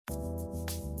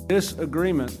This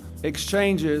agreement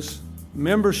exchanges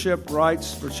membership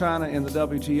rights for China in the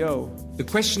WTO. The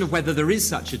question of whether there is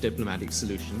such a diplomatic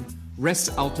solution rests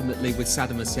ultimately with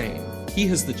Saddam Hussein. He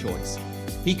has the choice.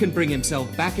 He can bring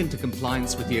himself back into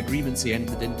compliance with the agreements he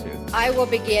entered into. I will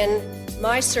begin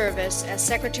my service as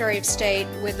Secretary of State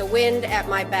with the wind at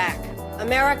my back.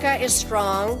 America is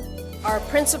strong, our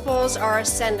principles are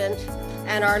ascendant,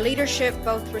 and our leadership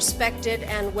both respected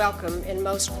and welcome in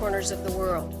most corners of the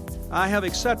world. I have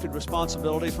accepted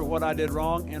responsibility for what I did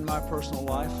wrong in my personal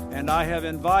life, and I have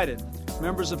invited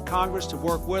members of Congress to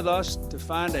work with us to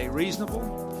find a reasonable,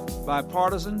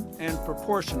 bipartisan, and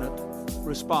proportionate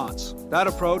response. That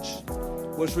approach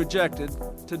was rejected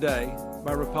today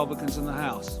by Republicans in the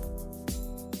House.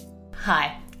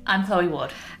 Hi, I'm Chloe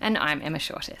Ward. And I'm Emma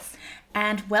Shortis.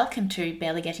 And welcome to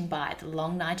Barely Getting By, the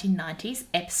Long 1990s,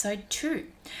 Episode 2.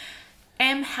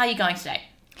 Em, how are you going today?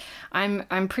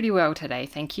 I'm pretty well today,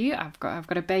 thank you. I've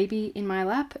got a baby in my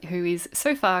lap who is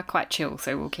so far quite chill,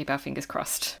 so we'll keep our fingers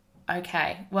crossed.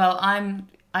 Okay, well, I'm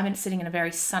sitting in a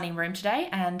very sunny room today,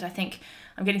 and I think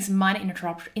I'm getting some minor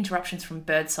interruptions from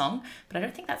birdsong, but I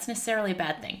don't think that's necessarily a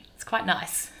bad thing. It's quite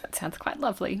nice. That sounds quite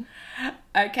lovely.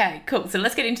 Okay, cool. So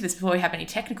let's get into this before we have any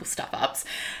technical stuff-ups.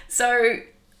 So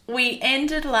we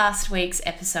ended last week's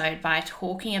episode by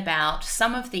talking about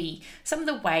some of the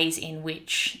ways in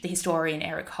which the historian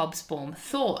Eric Hobsbawm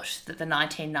thought that the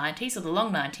 1990s, or the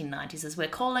long 1990s as we're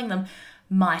calling them,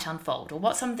 might unfold, or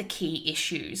what some of the key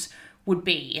issues would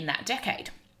be in that decade.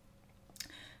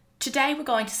 Today we're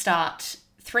going to start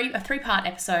a three-part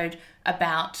episode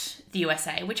about the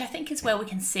USA, which I think is where we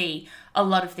can see a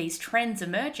lot of these trends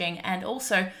emerging, and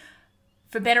also,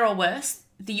 for better or worse,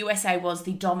 the USA was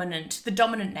the dominant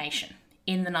nation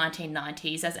in the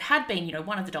 1990s, as it had been,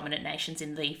 one of the dominant nations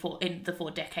in the four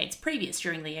decades previous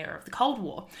during the era of the Cold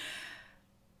War.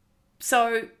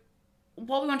 So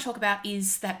what we want to talk about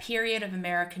is that period of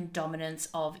American dominance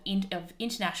of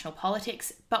international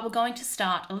politics, but we're going to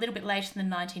start a little bit later than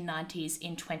the 1990s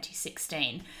in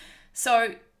 2016.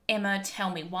 So, Emma, tell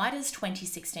me, why does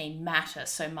 2016 matter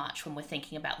so much when we're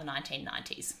thinking about the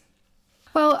 1990s?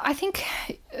 Well, I think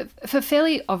for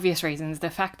fairly obvious reasons, the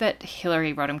fact that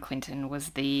Hillary Rodham Clinton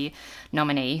was the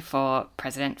nominee for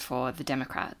president for the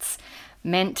Democrats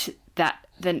meant that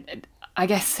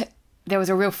there was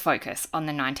a real focus on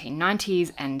the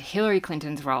 1990s and Hillary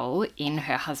Clinton's role in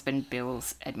her husband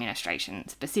Bill's administration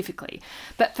specifically.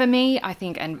 But for me, I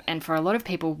think, and for a lot of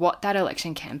people, what that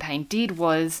election campaign did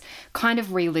was kind of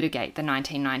relitigate the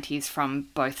 1990s from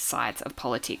both sides of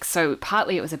politics. So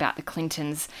partly it was about the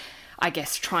Clintons, I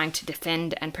guess, trying to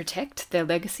defend and protect their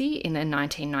legacy in the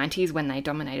 1990s when they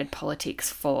dominated politics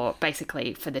for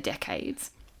the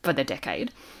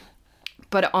decade.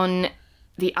 But on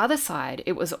the other side,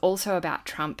 it was also about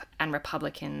Trump and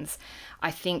Republicans,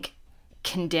 I think,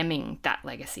 condemning that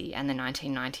legacy and the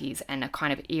 1990s and a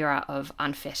kind of era of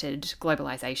unfettered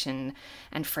globalization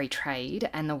and free trade,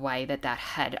 and the way that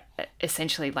had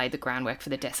essentially laid the groundwork for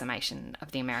the decimation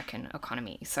of the American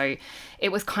economy. So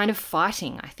it was kind of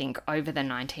fighting, I think, over the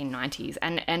 1990s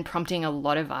and prompting a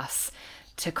lot of us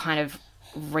to kind of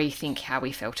rethink how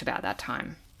we felt about that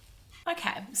time.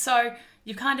 Okay, so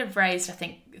you've kind of raised, I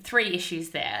think, three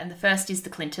issues there. And the first is the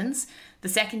Clintons, the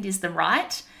second is the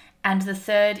right, and the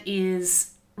third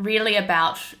is really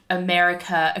about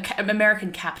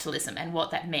American capitalism and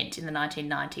what that meant in the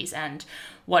 1990s and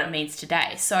what it means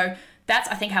today. So that's,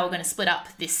 I think, how we're going to split up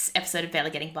this episode of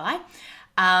Barely Getting By.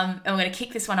 And we're going to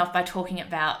kick this one off by talking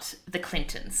about the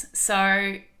Clintons.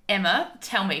 So Emma,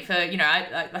 tell me,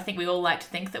 I think we all like to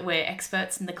think that we're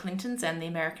experts in the Clintons and the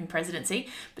American presidency,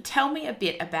 but tell me a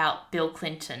bit about Bill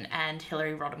Clinton and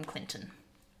Hillary Rodham Clinton.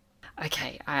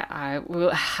 Okay, I will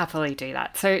happily do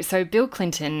that. So Bill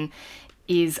Clinton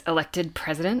is elected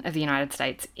President of the United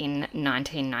States in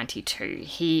 1992.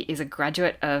 He is a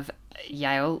graduate of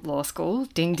Yale Law School.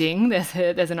 Ding ding, there's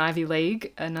an Ivy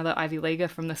League, another Ivy Leaguer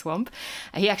from the swamp.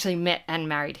 He actually met and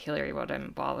married Hillary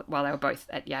Rodham while they were both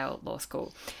at Yale Law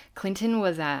School. Clinton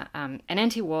was an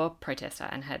anti-war protester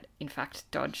and had in fact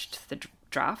dodged the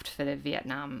draft for the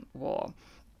Vietnam War.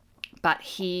 But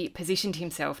he positioned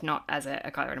himself not as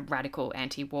a kind of radical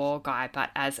anti-war guy,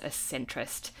 but as a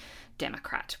centrist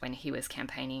Democrat when he was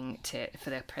campaigning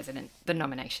for the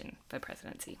nomination for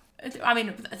presidency. I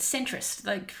mean,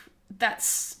 centrist,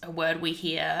 that's a word we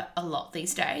hear a lot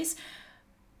these days.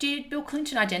 Did Bill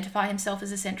Clinton identify himself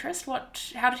as a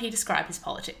centrist? How did he describe his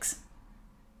politics?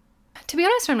 To be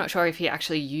honest, I'm not sure if he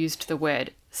actually used the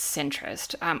word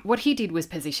centrist. What he did was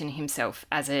position himself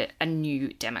as a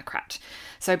new Democrat.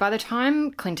 So by the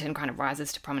time Clinton kind of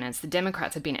rises to prominence, the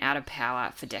Democrats have been out of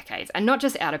power for decades. And not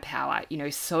just out of power,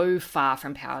 so far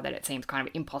from power that it seems kind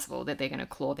of impossible that they're going to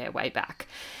claw their way back.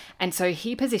 And so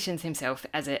he positions himself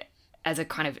as a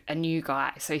kind of a new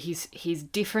guy. So he's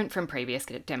different from previous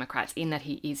Democrats in that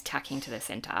he is tacking to the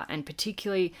centre, and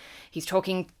particularly he's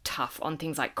talking tough on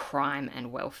things like crime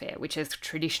and welfare, which is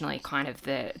traditionally kind of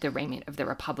the remit of the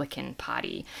Republican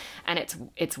Party. And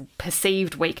it's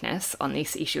perceived weakness on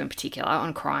this issue in particular,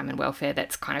 on crime and welfare,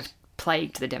 that's kind of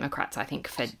plagued the Democrats, I think,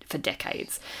 for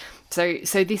decades.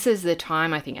 So this is the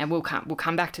time, I think, and we'll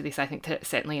come back to this, I think,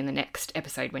 certainly in the next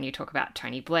episode when you talk about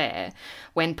Tony Blair,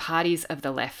 when parties of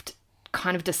the left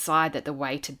kind of decide that the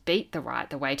way to beat the right,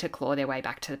 the way to claw their way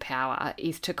back to the power,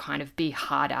 is to kind of be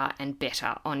harder and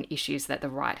better on issues that the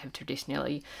right have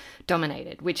traditionally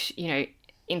dominated, which,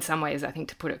 in some ways, I think,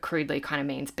 to put it crudely, kind of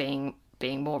means being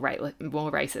more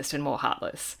racist and more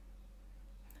heartless.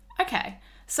 Okay,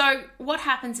 so what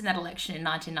happens in that election in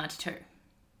 1992?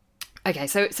 Okay,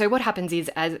 so what happens is,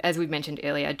 as we mentioned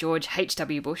earlier, George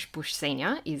H.W. Bush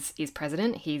Sr. is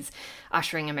president. He's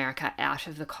ushering America out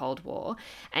of the Cold War,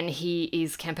 and he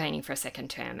is campaigning for a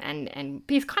second term, and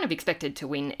he's kind of expected to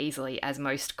win easily, as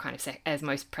most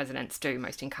presidents do.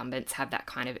 Most incumbents have that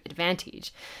kind of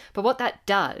advantage. But what that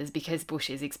does, because Bush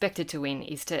is expected to win,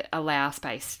 is to allow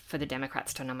space for the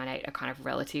Democrats to nominate a kind of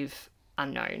relative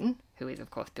unknown, who is, of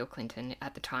course, Bill Clinton,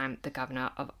 at the time the governor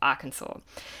of Arkansas.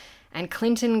 And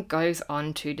Clinton goes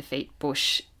on to defeat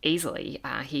Bush easily.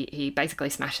 He basically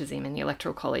smashes him in the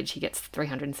Electoral College. He gets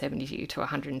 372 to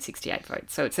 168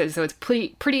 votes. So it's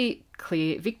pretty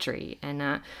clear victory.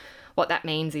 And what that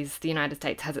means is the United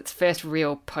States has its first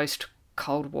real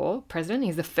post-Cold War president.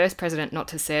 He's the first president not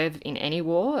to serve in any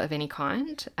war of any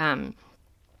kind. Really?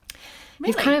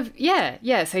 He's kind of,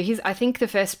 yeah. So he's, I think, the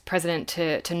first president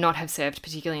to not have served,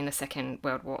 particularly in the Second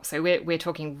World War. So we're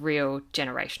talking real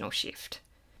generational shift.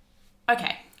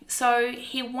 Okay, so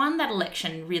he won that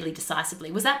election really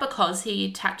decisively. Was that because he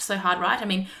tacked so hard right? I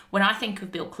mean, when I think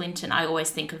of Bill Clinton, I always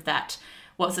think of that.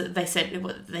 They said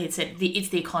it's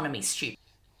the economy, stupid.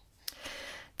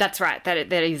 That's right.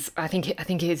 That is. I think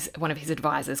one of his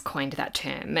advisors coined that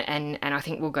term, and I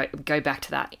think we'll go back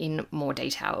to that in more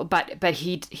detail. But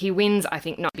he wins, I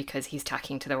think, not because he's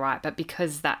tacking to the right, but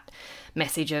because that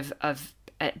message of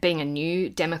being a new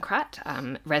Democrat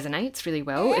resonates really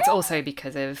well. It's also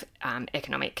because of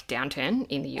economic downturn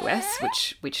in the US,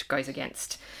 which goes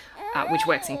against, which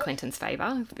works in Clinton's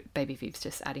favour. Baby Viv's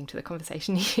just adding to the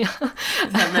conversation here.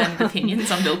 Random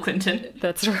opinions on Bill Clinton.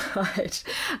 That's right.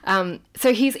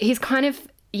 So he's kind of,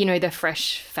 the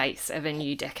fresh face of a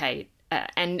new decade.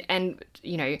 And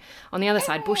on the other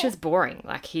side, Bush is boring.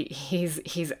 Like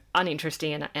he's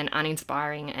uninteresting and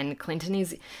uninspiring, and Clinton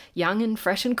is young and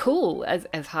fresh and cool,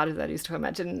 as hard as that is to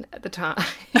imagine at the time.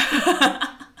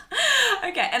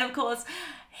 Okay, and of course,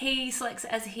 he selects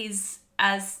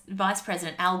as vice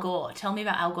president Al Gore. Tell me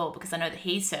about Al Gore, because I know that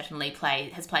he certainly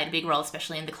has played a big role,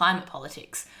 especially in the climate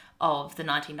politics of the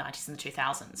 1990s and the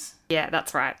 2000s. Yeah,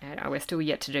 that's right. We're still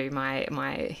yet to do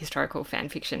my historical fan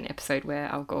fiction episode where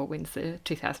Al Gore wins the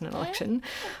 2000 election.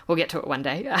 We'll get to it one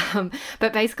day.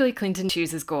 But basically, Clinton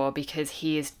chooses Gore because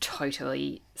he is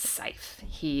totally safe.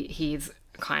 He is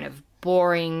kind of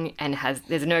boring and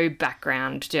there's no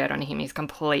background dirt on him. He's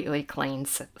completely clean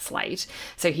slate.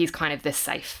 So he's kind of the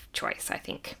safe choice, I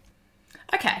think.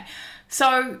 Okay,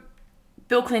 so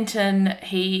Bill Clinton,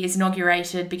 he is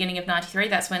inaugurated beginning of 93.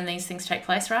 That's when these things take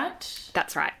place, right?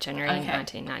 That's right, January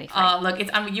 1993.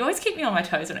 Look, you always keep me on my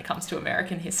toes when it comes to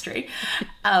American history.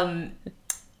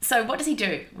 So what does he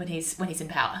do when he's in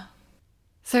power?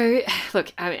 So,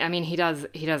 look, I mean, he does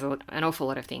an awful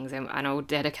lot of things, and I'll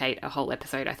dedicate a whole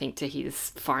episode, I think, to his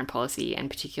foreign policy and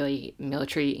particularly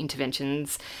military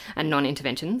interventions and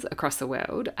non-interventions across the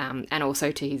world, and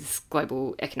also to his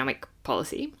global economic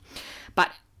policy.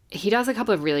 But he does a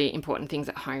couple of really important things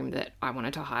at home that I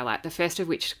wanted to highlight, the first of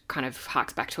which kind of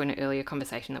harks back to an earlier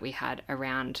conversation that we had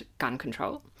around gun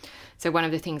control. So one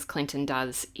of the things Clinton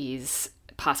does is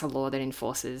pass a law that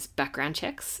enforces background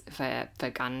checks for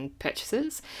gun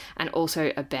purchases, and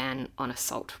also a ban on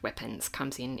assault weapons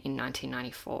comes in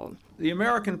 1994. The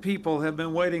American people have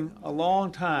been waiting a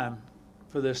long time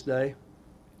for this day.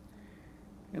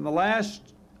 In the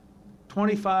last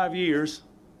 25 years,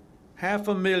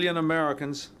 500,000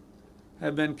 Americans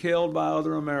have been killed by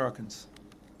other Americans.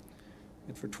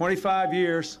 And for 25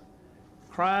 years,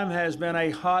 crime has been a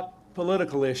hot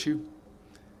political issue,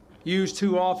 used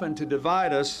too often to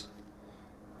divide us,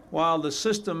 while the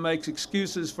system makes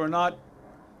excuses for not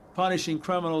punishing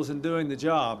criminals and doing the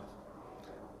job.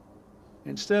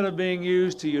 Instead of being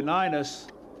used to unite us,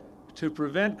 to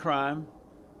prevent crime,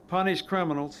 punish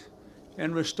criminals,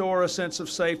 and restore a sense of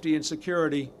safety and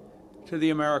security to the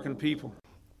American people.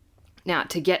 Now,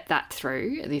 to get that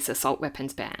through, this assault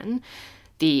weapons ban,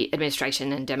 the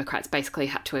administration and Democrats basically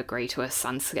had to agree to a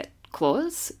sunset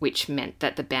clause, which meant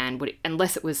that the ban would,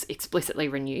 unless it was explicitly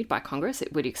renewed by Congress,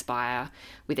 it would expire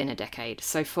within a decade.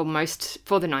 So for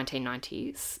the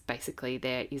 1990s, basically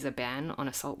there is a ban on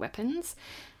assault weapons,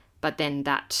 but then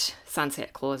that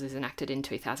sunset clause is enacted in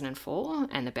 2004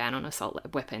 and the ban on assault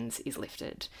weapons is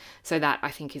lifted. So that, I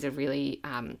think, is a really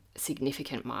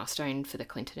significant milestone for the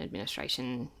Clinton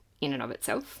administration in and of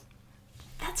itself.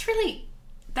 That's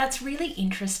really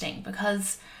interesting,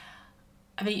 because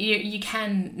I mean, you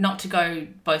can, not to go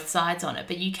both sides on it,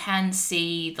 but you can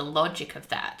see the logic of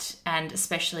that. And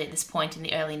especially at this point in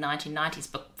the early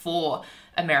 1990s, before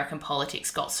American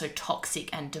politics got so toxic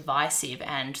and divisive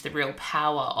and the real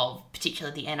power of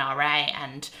particularly the NRA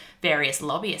and various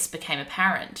lobbyists became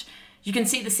apparent, you can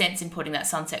see the sense in putting that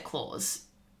sunset clause.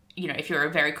 You know, if you're a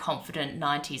very confident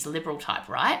 90s liberal type,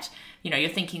 right? You know, you're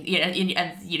thinking,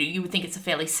 you would think it's a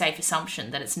fairly safe assumption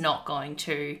that it's not going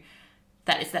to,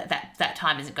 that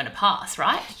time isn't going to pass,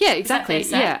 right? Yeah, exactly.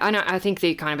 Yeah, I know. I think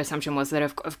the kind of assumption was that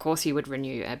of course you would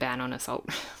renew a ban on assault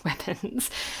weapons,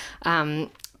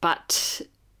 but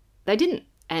they didn't,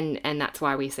 and that's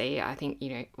why we see. I think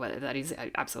that is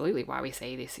absolutely why we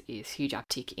see this huge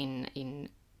uptick in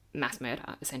mass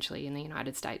murder, essentially, in the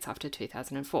United States after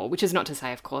 2004, which is not to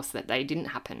say, of course, that they didn't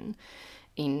happen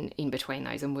in between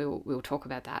those, and we'll talk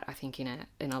about that, I think,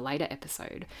 in a later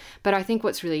episode. But I think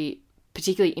what's really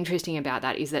particularly interesting about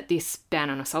that is that this ban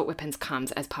on assault weapons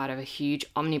comes as part of a huge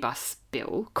omnibus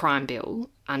bill, crime bill,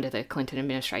 under the Clinton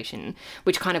administration,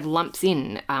 which kind of lumps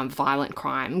in violent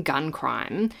crime, gun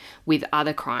crime, with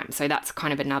other crimes. So that's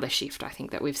kind of another shift, I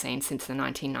think, that we've seen since the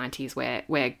 1990s,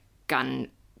 where gun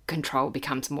control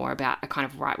becomes more about a kind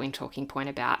of right-wing talking point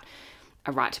about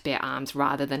a right to bear arms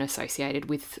rather than associated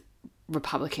with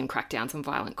Republican crackdowns on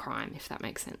violent crime, if that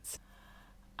makes sense.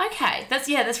 Okay,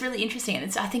 that's really interesting,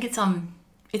 and I think it's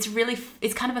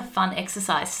kind of a fun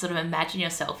exercise to sort of imagine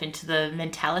yourself into the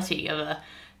mentality of a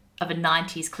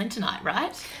 90s Clintonite,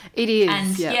 right? It is,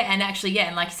 and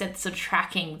and like you said, sort of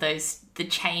tracking the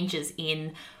changes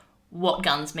in what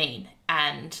guns mean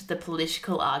and the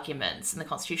political arguments and the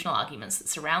constitutional arguments that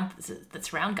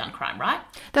surround gun crime, right?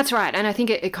 That's right. And I think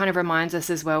it kind of reminds us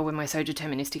as well, when we're so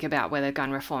deterministic about whether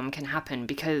gun reform can happen,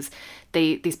 because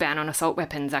this ban on assault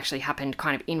weapons actually happened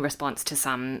kind of in response to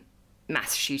some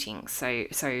mass shootings. So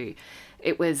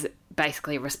it was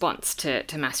basically a response to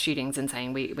mass shootings and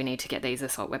saying we need to get these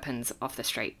assault weapons off the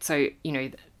street. So,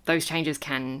 those changes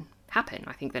can happen.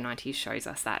 I think the 90s shows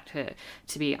us that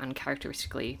to be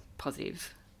uncharacteristically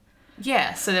positive.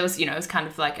 Yeah, so there was, it was kind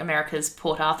of like America's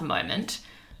Port Arthur moment,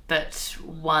 but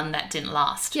one that didn't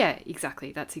last. Yeah,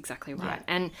 exactly. That's exactly right.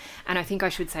 Yeah. And I think I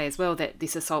should say as well that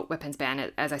this assault weapons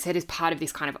ban, as I said, is part of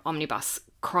this kind of omnibus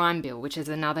crime bill, which is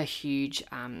another huge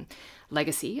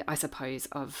legacy, I suppose,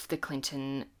 of the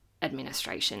Clinton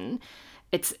administration.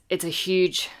 It's a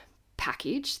huge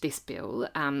package, this bill,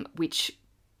 which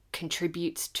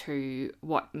contributes to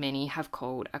what many have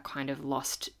called a kind of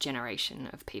lost generation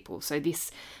of people. So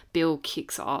this bill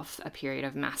kicks off a period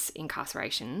of mass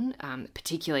incarceration,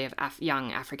 particularly of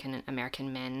young African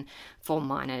American men for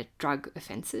minor drug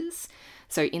offences.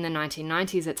 So in the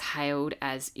 1990s, it's hailed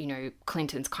as,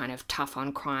 Clinton's kind of tough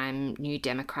on crime, New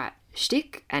Democrat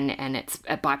shtick, and it's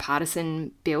a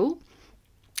bipartisan bill.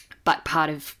 But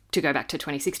to go back to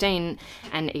 2016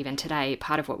 and even today,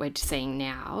 part of what we're seeing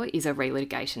now is a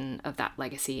relitigation of that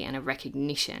legacy and a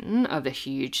recognition of the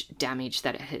huge damage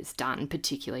that it has done,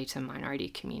 particularly to minority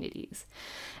communities.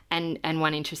 And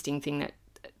one interesting thing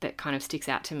that kind of sticks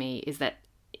out to me is that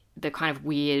the kind of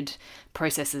weird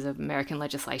processes of American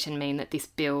legislation mean that this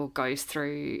bill goes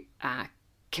through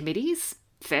committees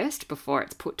first before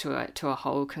it's put to a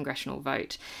whole congressional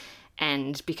vote.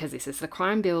 And because this is the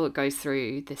crime bill, it goes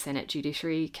through the Senate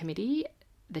Judiciary Committee,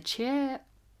 the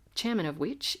chairman of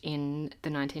which in the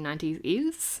 1990s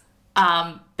is?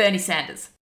 Bernie Sanders.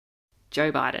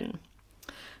 Joe Biden.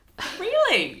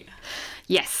 Really?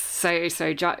 Yes. So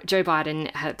Joe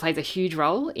Biden plays a huge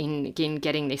role in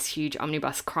getting this huge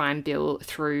omnibus crime bill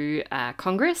through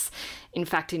Congress. In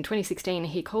fact, in 2016,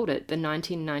 he called it the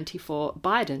 1994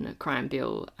 Biden crime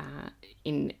bill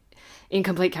in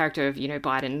complete character of,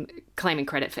 Biden claiming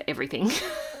credit for everything.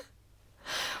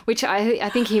 which I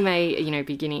think he may,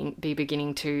 be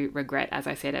beginning to regret, as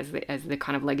I said, as the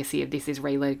kind of legacy of this is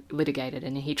relitigated,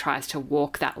 and he tries to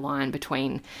walk that line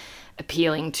between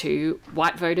appealing to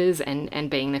white voters and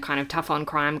being the kind of tough on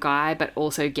crime guy, but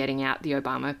also getting out the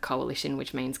Obama coalition,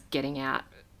 which means getting out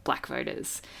black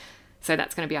voters. So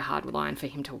that's going to be a hard line for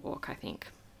him to walk, I think.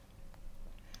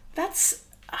 That's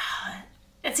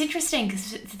it's interesting to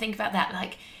think about that,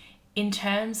 like in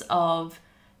terms of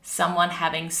someone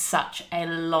having such a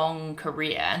long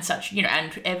career and such,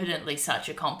 and evidently such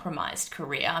a compromised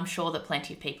career. I'm sure that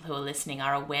plenty of people who are listening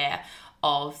are aware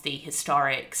of the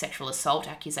historic sexual assault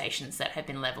accusations that have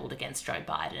been levelled against Joe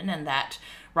Biden, and that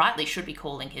rightly should be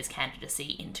calling his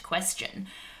candidacy into question.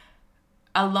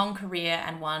 A long career,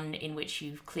 and one in which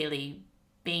you've clearly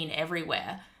been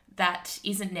everywhere, that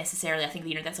isn't necessarily, I think,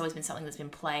 that's always been something that's been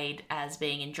played as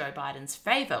being in Joe Biden's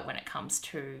favour when it comes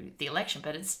to the election,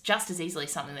 but it's just as easily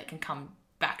something that can come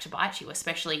back to bite you,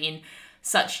 especially in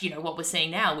such, what we're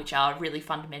seeing now, which are really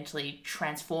fundamentally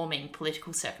transforming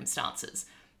political circumstances.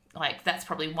 Like, that's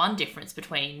probably one difference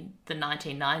between the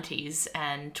 1990s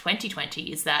and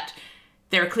 2020, is that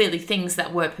there are clearly things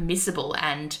that were permissible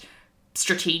and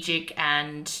strategic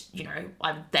and,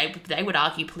 they would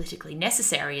argue politically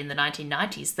necessary in the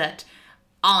 1990s that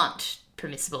aren't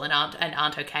permissible and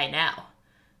aren't okay now.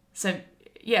 So,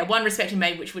 yeah, one respect in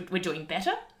maybe which we're doing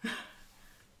better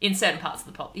in certain parts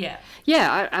of the yeah.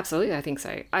 Yeah, absolutely, I think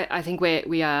so. I think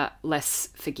we are less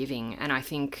forgiving, and I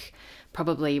think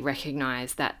probably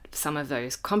recognise that some of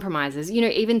those compromises,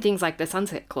 even things like the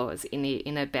sunset clause in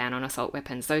the ban on assault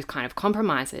weapons, those kind of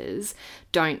compromises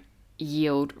don't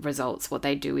yield results. What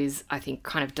they do is, I think,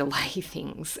 kind of delay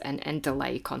things and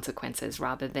delay consequences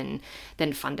rather than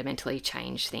fundamentally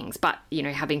change things. But,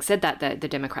 having said that, the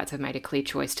Democrats have made a clear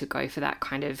choice to go for that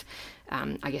kind of,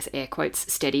 I guess, air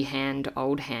quotes, steady hand,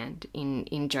 old hand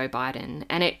in Joe Biden.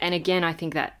 And again, I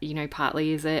think that,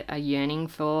 partly is a yearning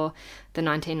for the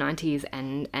 1990s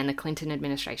and the Clinton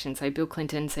administration. So Bill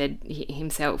Clinton said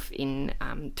himself in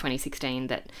 2016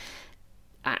 that,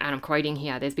 and I'm quoting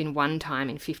here, "There's been one time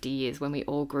in 50 years when we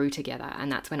all grew together,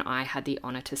 and that's when I had the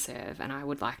honour to serve, and I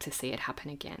would like to see it happen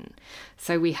again."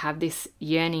 So we have this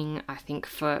yearning, I think,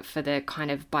 for the kind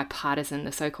of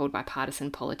the so-called bipartisan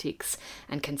politics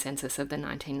and consensus of the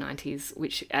 1990s,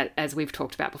 which, as we've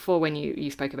talked about before, when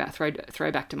you spoke about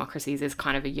throwback democracies, is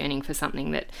kind of a yearning for something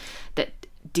that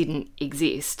didn't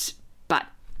exist, but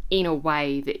in a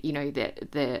way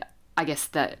that, I guess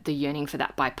the yearning for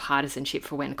that bipartisanship,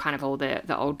 for when kind of all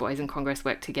the old boys in Congress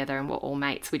worked together and were all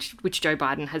mates, which Joe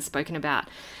Biden has spoken about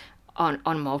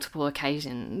on multiple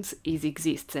occasions,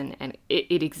 exists and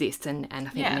it exists and I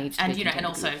think it needs to be and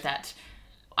also that,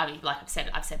 I mean, like I've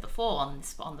said before on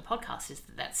the podcast, is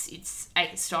that it's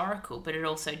ahistorical, but it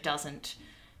also doesn't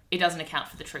account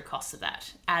for the true costs of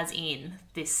that, as in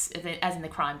the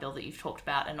crime bill that you've talked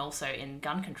about, and also in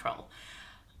gun control.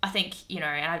 I think, and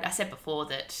I said before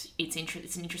that it's an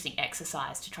interesting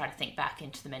exercise to try to think back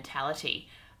into the mentality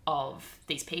of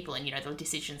these people and, the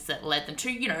decisions that led them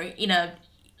to,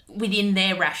 within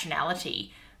their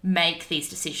rationality, make these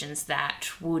decisions that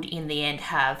would in the end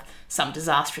have some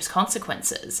disastrous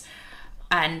consequences.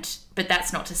 But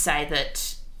that's not to say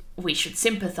that we should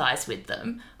sympathise with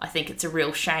them. I think it's a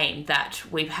real shame that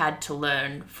we've had to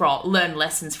learn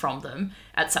lessons from them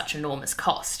at such enormous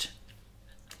cost.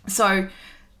 So,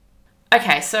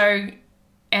 okay, so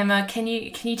Emma, can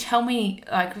you tell me,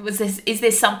 like, is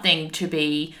there something to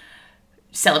be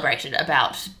celebrated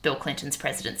about Bill Clinton's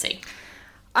presidency?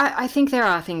 I think there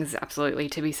are things absolutely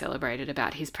to be celebrated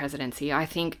about his presidency. I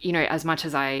think, as much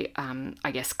as I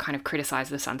guess, kind of criticise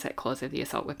the sunset clause of the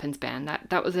assault weapons ban,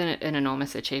 that was an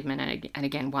enormous achievement, and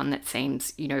again, one that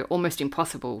seems, almost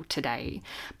impossible today.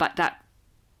 But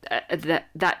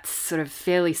that sort of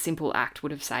fairly simple act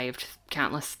would have saved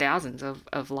countless thousands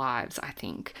of lives, I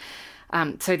think.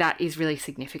 So that is really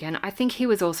significant. I think he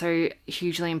was also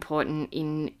hugely important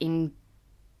in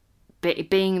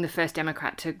being the first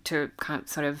Democrat to kind of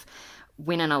sort of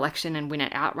win an election and win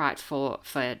it outright for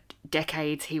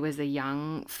decades. He was a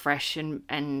young, fresh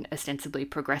and ostensibly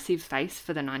progressive face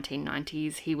for the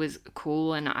 1990s. He was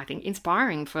cool and I think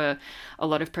inspiring for a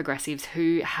lot of progressives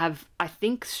who have, I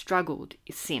think, struggled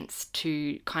since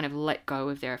to kind of let go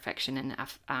of their affection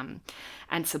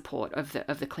and support of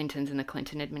the Clintons and the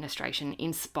Clinton administration,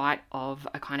 in spite of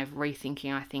a kind of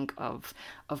rethinking, I think, of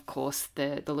course,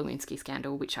 the Lewinsky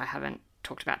scandal, which I haven't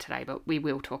talked about today, but we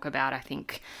will talk about, I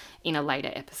think, in a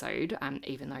later episode,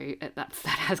 even though that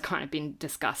has kind of been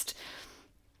discussed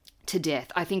to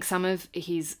death. I think some of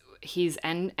his his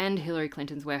and Hillary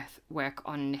Clinton's work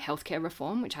on healthcare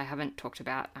reform, which I haven't talked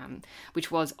about,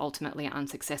 which was ultimately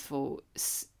unsuccessful,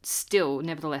 still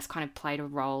nevertheless kind of played a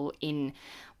role in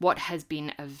what has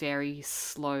been a very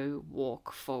slow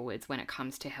walk forwards when it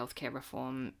comes to healthcare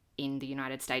reform in the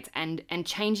United States, and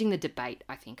changing the debate,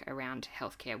 I think, around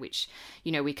healthcare, which,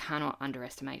 you know, we cannot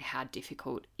underestimate how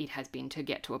difficult it has been to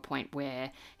get to a point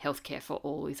where healthcare for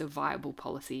all is a viable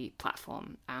policy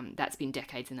platform. That's been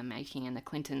decades in the making, and the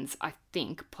Clintons, I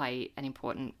think, play an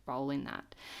important role in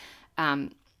that.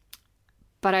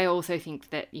 But I also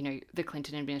think that, you know, the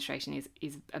Clinton administration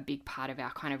is a big part of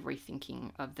our kind of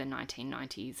rethinking of the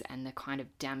 1990s and the kind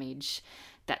of damage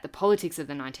that the politics of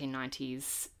the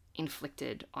 1990s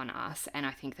inflicted on us. And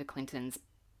I think the Clintons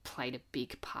played a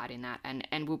big part in that.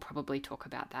 And we'll probably talk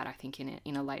about that, I think,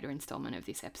 in a later installment of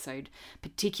this episode,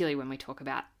 particularly when we talk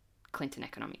about Clinton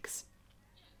economics.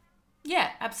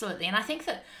 Yeah, absolutely. And I think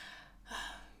that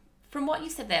from what you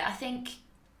said there, I think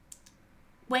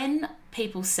when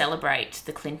people celebrate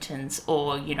the Clintons,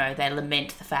 or, you know, they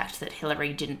lament the fact that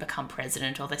Hillary didn't become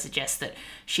president, or they suggest that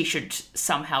she should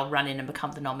somehow run in and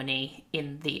become the nominee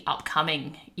in the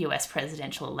upcoming US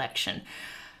presidential election,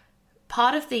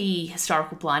 part of the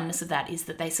historical blindness of that is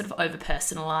that they sort of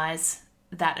over-personalise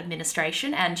that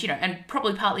administration, and, you know, and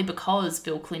probably partly because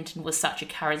Bill Clinton was such a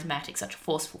charismatic, such a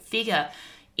forceful figure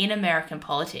in American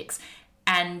politics.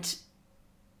 And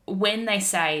when they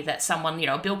say that someone, you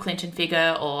know, a Bill Clinton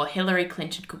figure or Hillary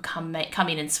Clinton could come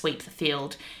in and sweep the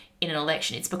field in an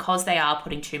election, it's because they are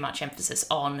putting too much emphasis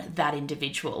on that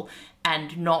individual,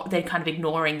 and they're kind of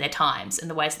ignoring their times and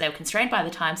the ways that they were constrained by the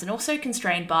times, and also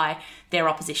constrained by their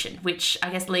opposition, which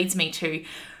I guess leads me to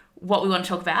what we want to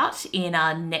talk about in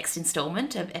our next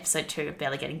installment of episode 2 of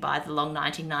Barely Getting By, the Long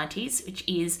 1990s, which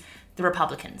is the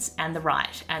Republicans and the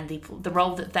right, and the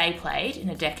role that they played in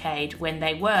a decade when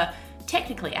they were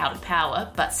technically out of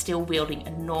power, but still wielding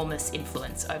enormous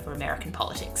influence over American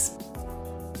politics.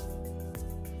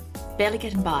 Barely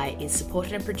Getting By is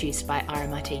supported and produced by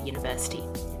RMIT University.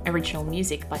 Original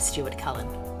music by Stuart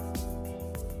Cullen.